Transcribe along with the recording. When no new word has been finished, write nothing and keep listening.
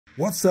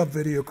What's up,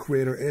 video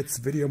creator? It's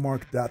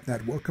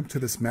videomark.net. Welcome to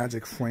this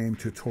magic frame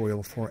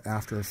tutorial for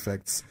After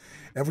Effects.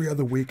 Every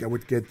other week I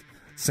would get,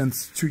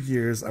 since 2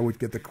 years, I would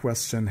get the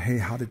question, hey,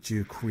 how did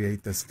you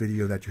create this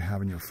video that you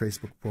have in your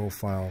Facebook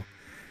profile?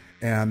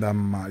 And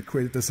I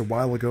created this a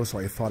while ago, so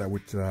I thought I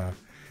would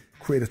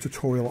create a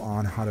tutorial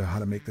on how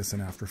to make this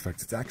in After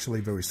Effects. It's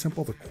actually very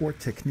simple. The core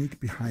technique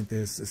behind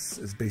this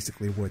is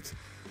basically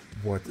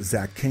what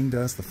Zach King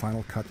does, the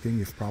FinalCutKing.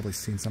 You've probably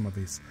seen some of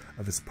his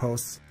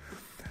posts.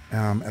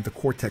 And the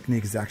core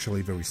technique is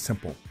actually very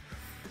simple.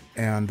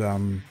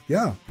 And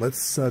yeah,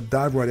 let's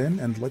dive right in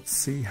and let's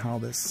see how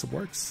this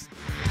works.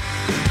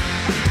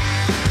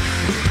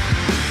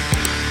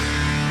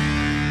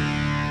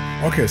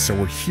 Okay, so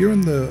we're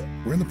in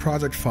the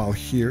project file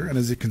here, and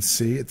as you can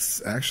see,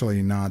 it's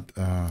actually not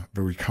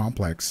very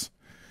complex.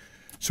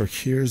 So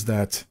here's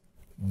that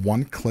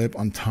one clip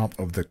on top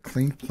of the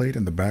clean plate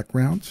in the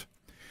background.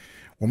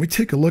 When we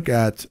take a look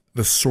at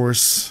the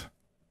source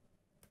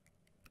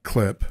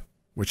clip,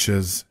 which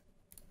is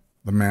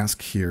the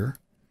mask here,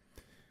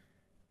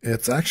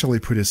 it's actually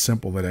pretty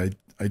simple. That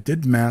I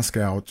did mask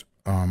out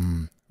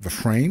the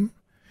frame,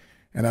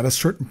 and at a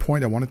certain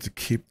point I wanted to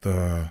keep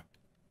the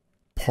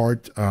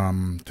part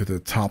to the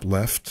top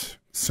left,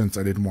 since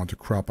I didn't want to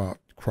crop out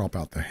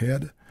the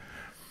head,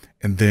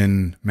 and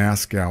then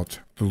mask out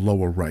the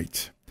lower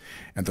right.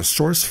 And the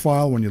source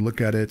file, when you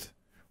look at it,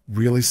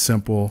 really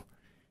simple.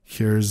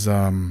 Here's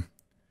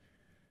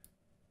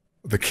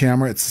the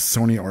camera. It's a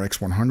Sony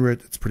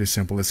RX100. It's pretty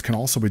simple. This can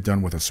also be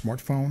done with a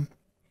smartphone.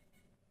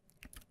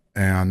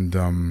 And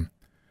I'm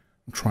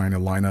trying to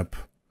line up,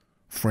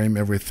 frame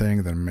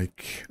everything, then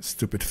make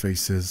stupid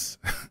faces.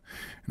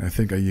 And I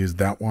think I used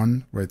that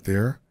one right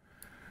there.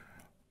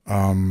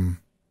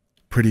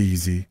 Pretty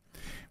easy.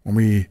 When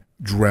we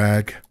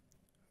drag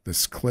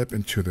this clip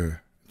into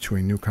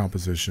a new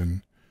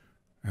composition,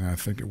 and I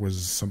think it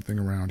was something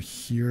around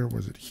here.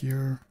 Was it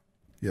here?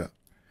 Yeah.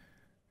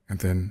 And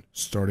then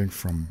starting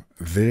from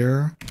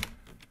there,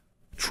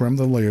 trim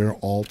the layer,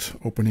 Alt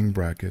opening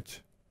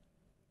bracket.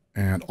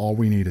 And all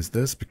we need is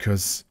this,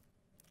 because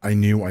I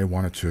knew I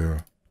wanted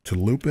to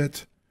loop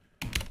it.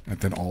 And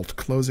then Alt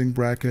closing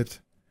bracket.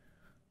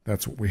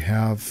 That's what we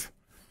have.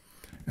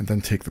 And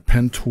then take the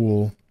pen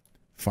tool,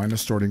 find a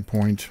starting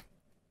point.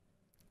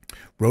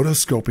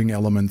 Rotoscoping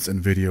elements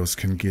in videos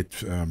can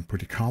get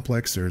pretty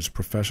complex. There's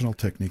professional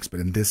techniques, but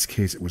in this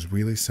case it was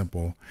really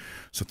simple.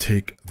 So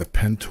take the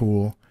pen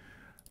tool,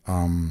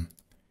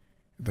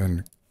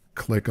 then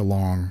click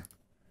along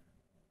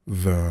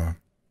the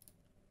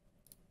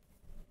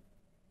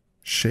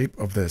shape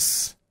of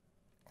this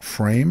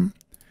frame,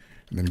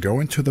 and then go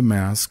into the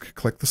mask,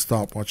 click the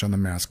stopwatch on the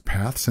mask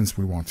path since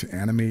we want to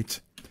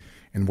animate.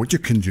 And what you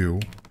can do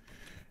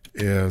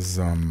is,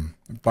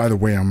 by the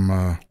way,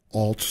 I'm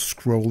Alt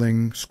scroll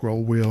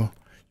wheel,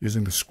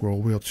 using the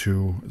scroll wheel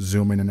to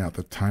zoom in and out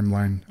the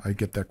timeline. I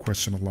get that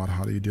question a lot.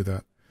 How do you do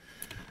that?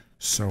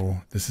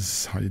 So this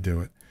is how you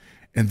do it.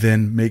 And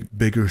then make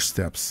bigger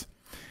steps.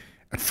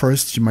 At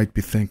first, you might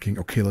be thinking,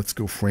 okay, let's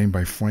go frame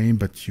by frame,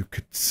 but you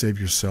could save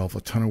yourself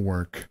a ton of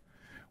work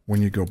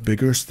when you go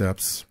bigger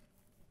steps.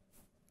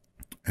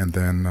 And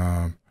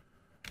then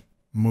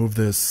move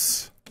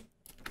this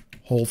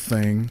whole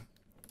thing,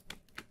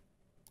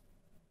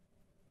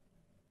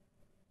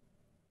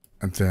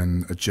 and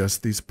then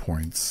adjust these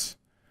points.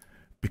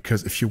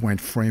 Because if you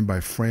went frame by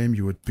frame,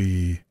 you would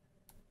be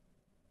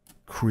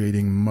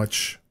creating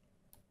much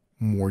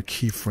more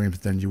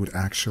keyframes than you would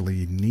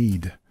actually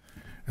need.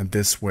 And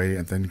this way,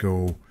 and then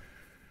go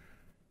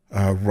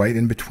right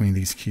in between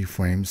these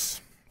keyframes,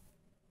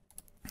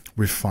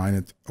 refine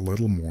it a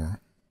little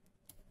more,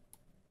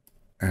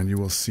 and you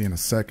will see in a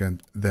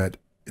second that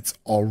it's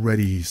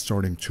already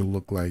starting to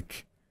look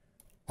like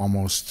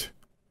almost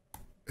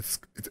it's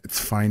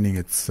finding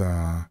its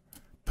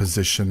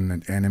position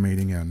and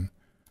animating in.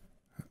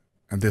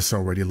 And this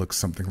already looks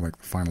something like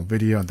the final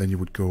video, and then you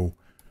would go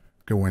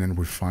in and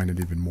refine it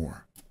even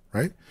more.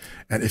 Right?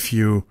 And if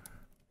you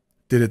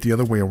did it the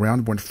other way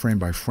around, went frame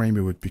by frame,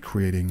 it would be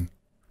creating,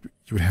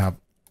 you would have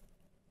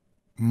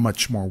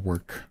much more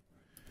work.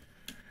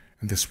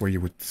 And this way you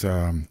would,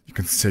 you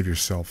can save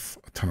yourself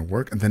a ton of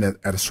work. And then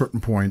at a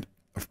certain point,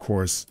 of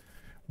course,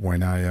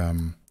 when I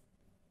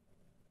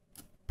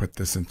put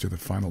this into the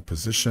final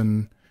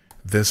position,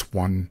 this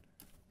one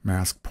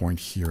mask point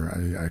here,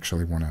 I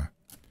actually want to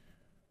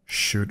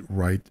shoot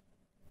right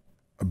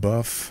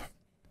above,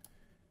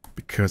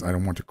 because I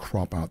don't want to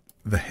crop out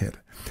the head.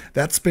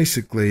 That's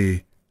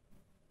basically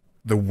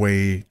the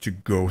way to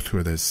go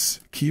through this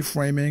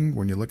keyframing.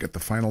 When you look at the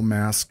final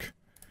mask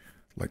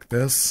like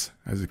this,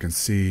 as you can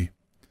see,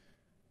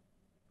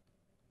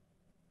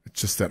 it's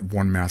just that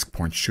one mask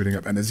point shooting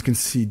up. And as you can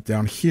see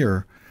down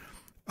here,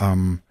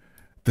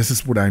 this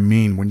is what I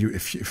mean when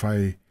if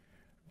I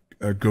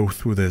go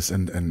through this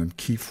and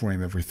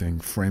keyframe everything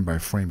frame by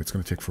frame, it's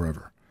going to take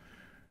forever.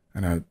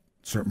 And at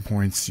certain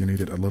points you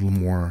needed a little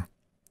more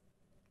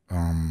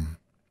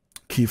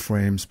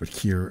keyframes, but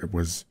here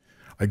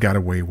I got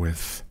away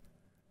with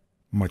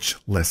much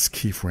less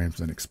keyframes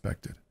than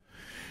expected.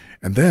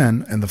 And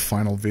then in the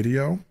final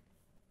video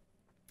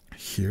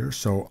here,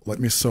 so let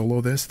me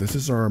solo this. This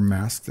is our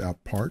masked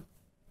out part.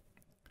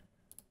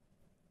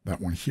 That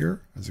one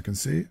here, as you can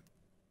see,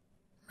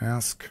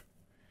 mask.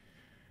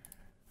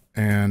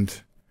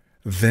 And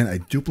then I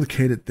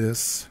duplicated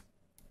this.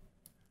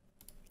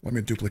 Let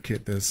me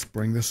duplicate this,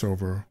 bring this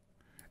over,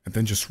 and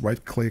then just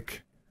right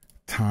click,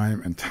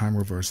 time and time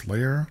reverse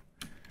layer.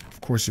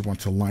 Of course, you want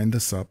to line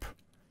this up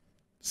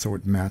so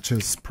it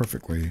matches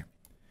perfectly.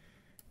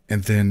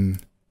 And then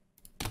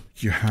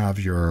you have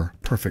your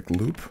perfect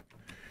loop.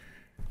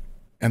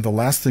 And the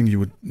last thing you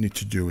would need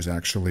to do is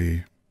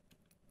actually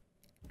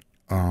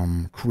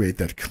create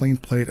that clean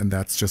plate, and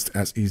that's just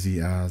as easy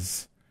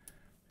as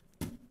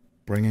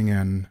bringing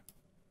in,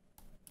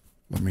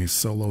 let me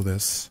solo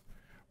this,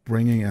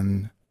 bringing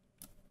in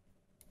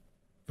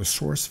the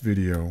source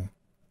video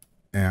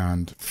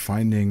and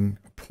finding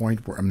a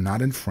point where I'm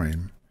not in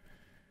frame,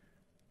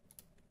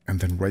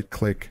 and then right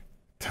click,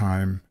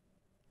 time,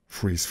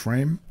 freeze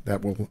frame.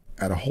 That will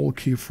add a whole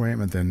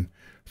keyframe, and then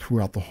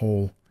throughout the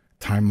whole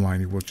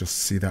timeline you will just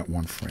see that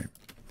one frame.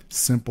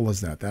 Simple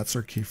as that. That's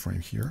our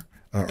keyframe here,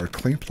 our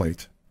clean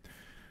plate.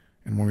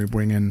 And when we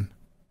bring in,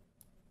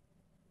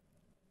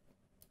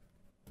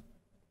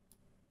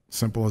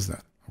 simple as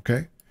that,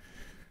 okay?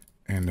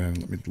 And then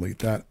let me delete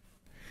that.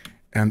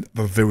 And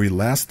the very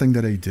last thing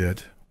that I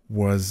did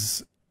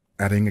was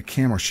adding a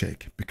camera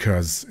shake,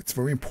 because it's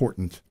very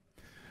important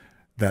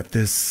that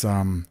this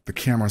the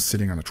camera is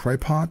sitting on a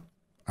tripod.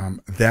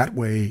 That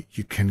way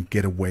you can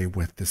get away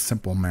with this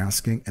simple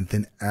masking, and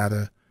then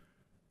add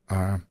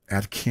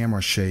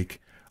camera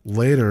shake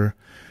later,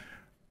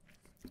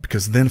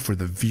 because then for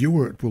the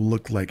viewer it will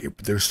look like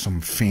there's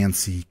some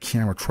fancy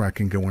camera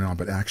tracking going on,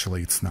 but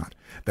actually it's not.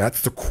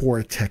 That's the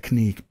core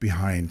technique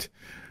behind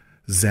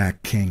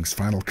Zach King's,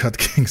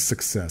 FinalCutKing's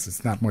success.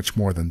 It's not much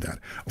more than that.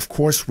 Of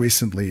course,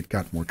 recently it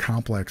got more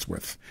complex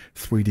with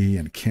 3D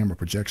and camera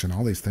projection,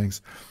 all these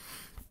things,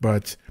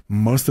 but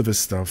most of his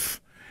stuff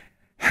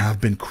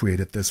have been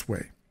created this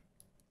way,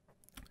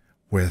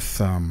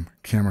 with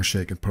camera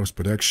shake and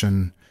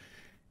post-production,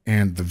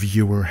 and the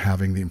viewer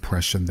having the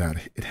impression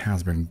that it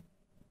has been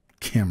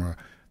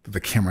the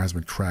camera has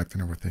been tracked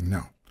and everything.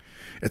 No,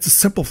 it's a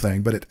simple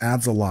thing, but it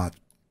adds a lot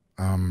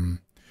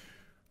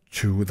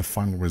to the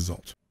final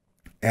result.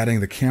 Adding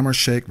the camera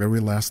shake, very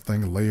last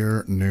thing,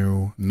 layer,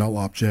 new, null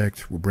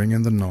object. We'll bring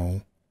in the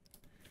null.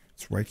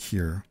 It's right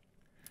here.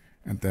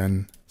 And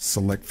then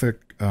select the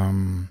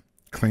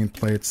clean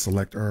plate,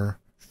 select our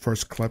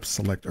first clip,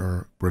 select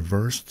our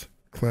reversed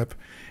clip,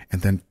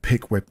 and then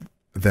pick with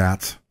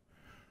that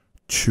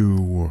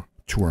to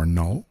our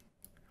null.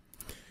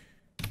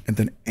 And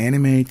then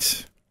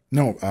animate,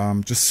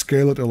 just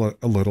scale it a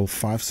little,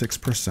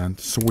 5-6%,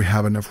 so we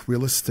have enough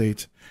real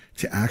estate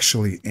to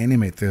actually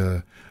animate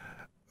the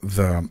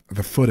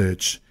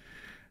footage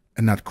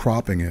and not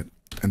cropping it.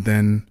 And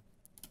then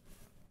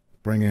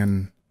bring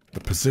in the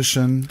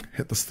position,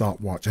 hit the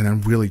stopwatch, and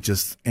then really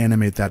just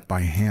animate that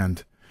by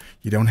hand.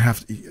 You don't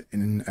have to,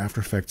 in After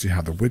Effects you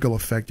have the wiggle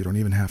effect. You don't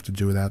even have to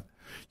do that,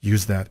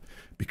 use that,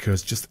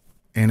 because just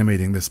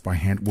animating this by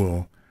hand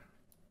will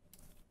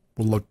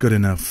look good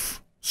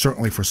enough,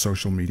 certainly for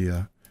social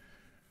media,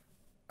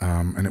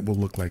 and it will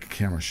look like a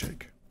camera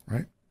shake,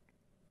 right?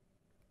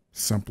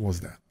 Simple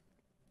as that.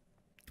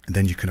 And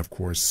then you can, of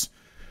course,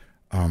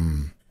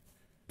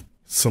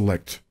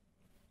 select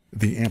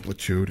the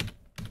amplitude,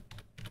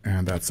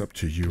 and that's up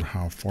to you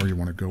how far you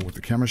want to go with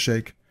the camera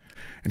shake.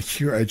 And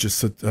here I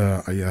just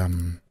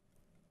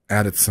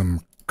added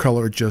some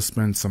color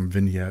adjustment, some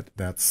vignette.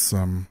 That's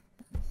your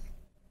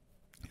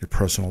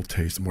personal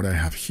taste. And what I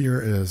have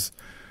here is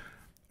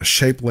a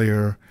shape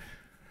layer.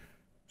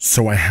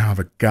 So I have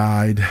a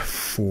guide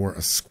for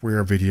a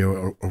square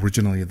video.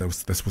 Originally,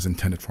 this was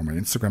intended for my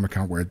Instagram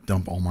account, where I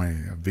dump all my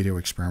video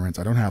experiments.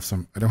 I don't have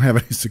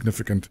any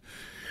significant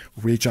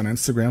reach on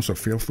Instagram, so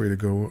feel free to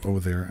go over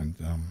there and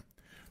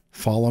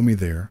follow me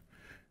there.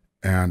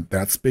 And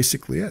that's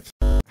basically it.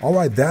 All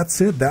right, that's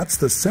it. That's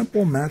the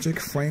simple magic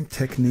frame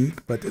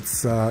technique, but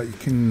it's you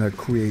can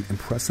create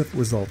impressive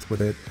results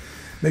with it.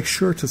 Make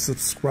sure to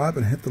subscribe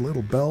and hit the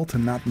little bell to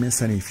not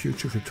miss any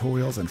future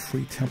tutorials and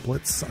free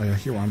templates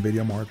here on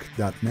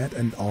videomark.net,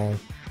 and I'll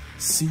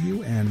see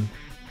you in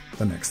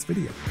the next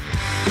video.